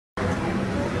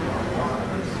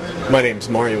My name's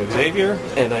Mario Xavier,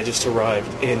 and I just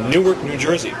arrived in Newark, New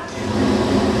Jersey. I'm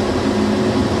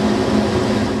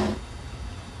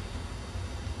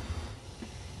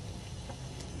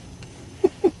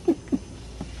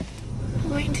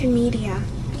going to media,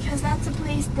 because that's a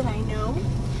place that I know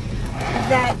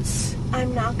that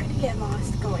I'm not going to get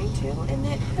lost going to, and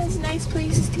it has nice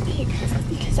places to eat,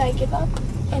 because I give up,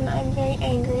 and I'm very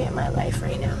angry at my life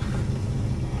right now.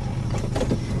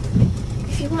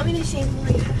 If you want me to say more,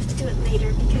 you have to do it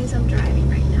later, because I'm driving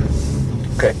right now.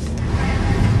 Okay.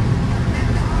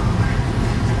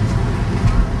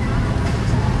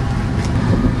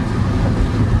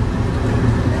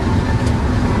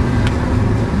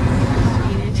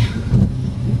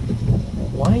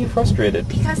 Why are you frustrated?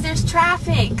 Because there's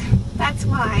traffic. That's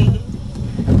why.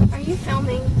 Are you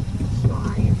filming? You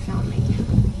are. You're filming.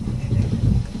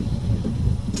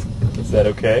 Is that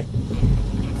okay?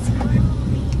 It's normal.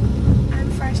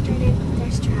 I'm frustrated.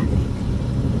 There's traffic.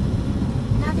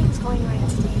 Nothing's going right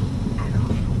today at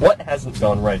all. What hasn't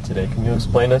gone right today? Can you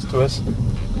explain this to us?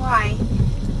 Why?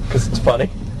 Because it's funny.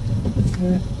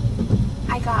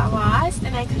 I got lost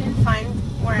and I couldn't find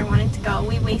where I wanted to go.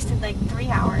 We wasted like 3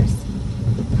 hours.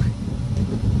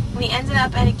 We ended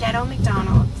up at a ghetto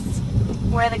McDonald's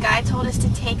where the guy told us to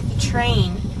take the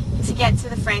train to get to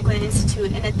the Franklin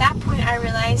Institute, and at that point I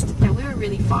realized that we were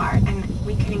really far and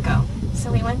we couldn't go.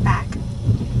 So we went back.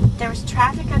 There was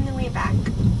traffic on the way back.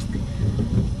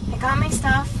 I got my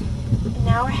stuff, and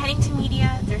now we're heading to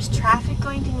media. There's traffic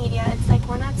going to media. It's like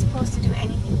we're not supposed to do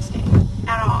anything today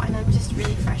at all, and I'm just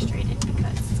really frustrated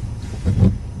because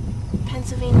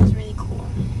Pennsylvania is really cool,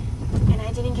 and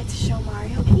I didn't get to show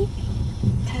Mario anything.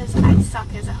 Because I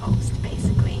suck as a host,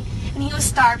 basically. And he was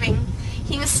starving.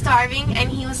 He was starving,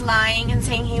 and he was lying and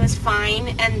saying he was fine,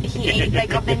 and he ate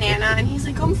like a banana, and he's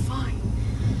like, I'm fine.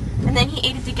 And then he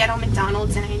ate at the ghetto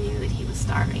McDonald's, and I knew that he was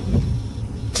starving.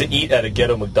 To eat at a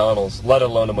ghetto McDonald's, let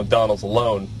alone a McDonald's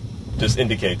alone, just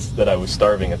indicates that I was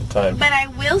starving at the time. But I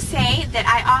will say that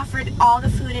I offered all the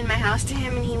food in my house to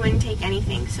him, and he wouldn't take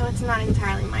anything, so it's not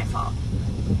entirely my fault.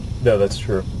 No, that's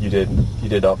true. You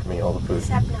did offer me all the food.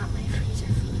 Except not my freezer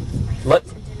foods, my Let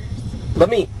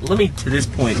dinners. me to this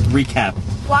point recap.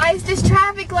 Why is this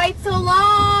traffic light so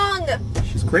long?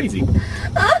 She's crazy.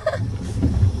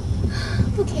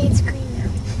 Okay, it's green now.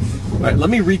 All right, let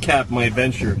me recap my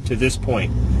adventure to this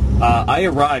point. I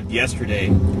arrived yesterday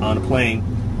on a plane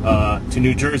to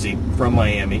New Jersey from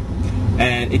Miami,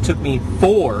 and it took me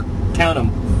four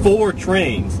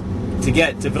trains to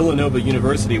get to Villanova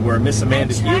University, where Miss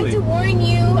Amanda Healy... I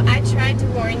tried to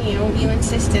warn you. You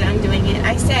insisted on doing it.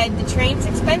 I said, the train's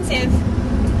expensive.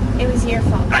 It was your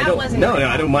fault. I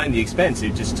don't mind the expense.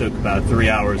 It just took about 3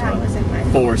 hours on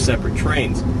 4 separate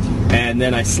trains. And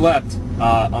then I slept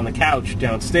on the couch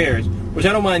downstairs, which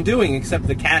I don't mind doing, except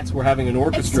the cats were having an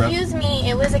orchestra. Excuse me,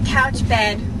 it was a couch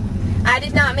bed. I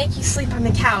did not make you sleep on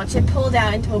the couch. It pulled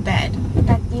out into a bed.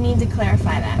 You need to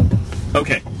clarify that.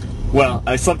 Okay. Well,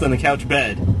 I slept on the couch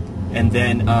bed, and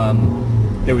then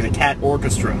there was a cat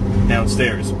orchestra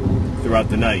downstairs throughout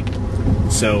the night.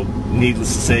 So,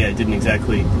 needless to say, I didn't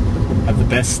exactly have the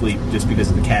best sleep just because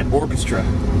of the cat orchestra.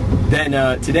 Then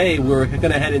today we're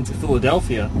going to head into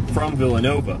Philadelphia from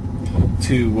Villanova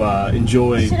to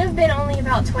enjoy... Should have been only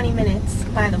about 20 minutes,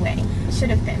 by the way.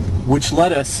 Should have been. Which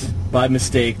led us, by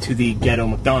mistake, to the ghetto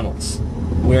McDonald's.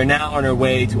 We're now on our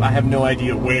way to, I have no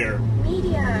idea where.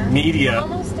 Media.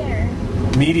 Almost there.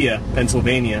 Media,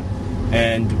 Pennsylvania,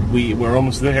 and we're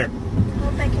almost there. I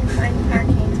hope I can find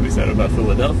parking. We said about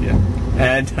Philadelphia,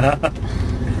 and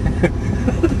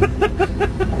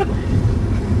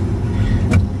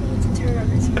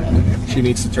she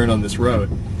needs to turn on this road,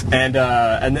 and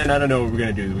then I don't know what we're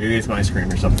gonna do. We're gonna get some ice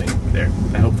cream or something there.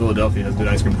 I hope Philadelphia has good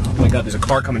ice cream. Oh my God, there's a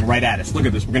car coming right at us. Look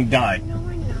at this. We're gonna die. No,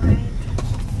 we're not.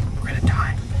 We're gonna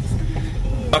die.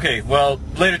 Okay, well,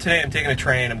 later today I'm taking a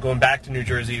train. I'm going back to New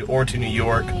Jersey or to New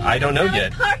York. I don't know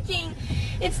yet. Parking.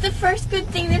 It's the first good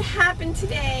thing that happened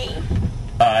today.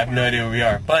 I have no idea where we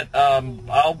are, but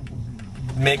I'll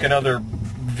make another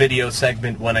video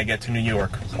segment when I get to New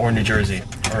York or New Jersey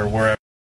or wherever.